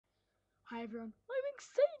Hi everyone, I'm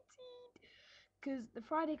excited because the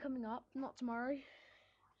Friday coming up, not tomorrow,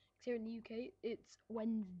 because here in the UK it's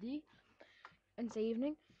Wednesday, Wednesday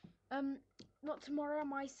evening. Not tomorrow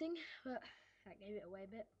I'm icing, but that gave it away a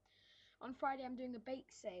bit. On Friday I'm doing a bake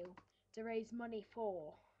sale to raise money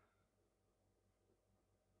for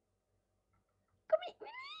Comic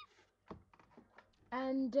Relief.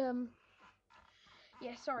 And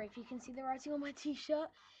yeah, sorry if you can see the writing on my t-shirt.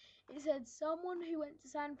 It said, someone who went to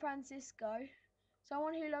San Francisco,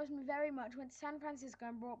 someone who loves me very much, went to San Francisco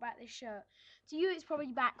and brought back this shirt. To you, it's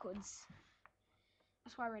probably backwards.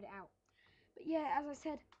 That's why I read it out. But yeah, as I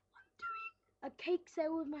said, I'm doing a cake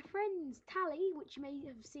sale with my friends, Tally, which you may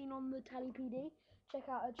have seen on the Tally PD. Check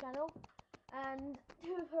out her channel. And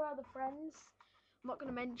two of her other friends. I'm not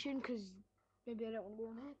going to mention because maybe I don't want to be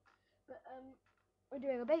on here. But we're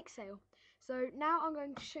doing a bake sale. So now I'm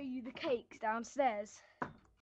going to show you the cakes downstairs.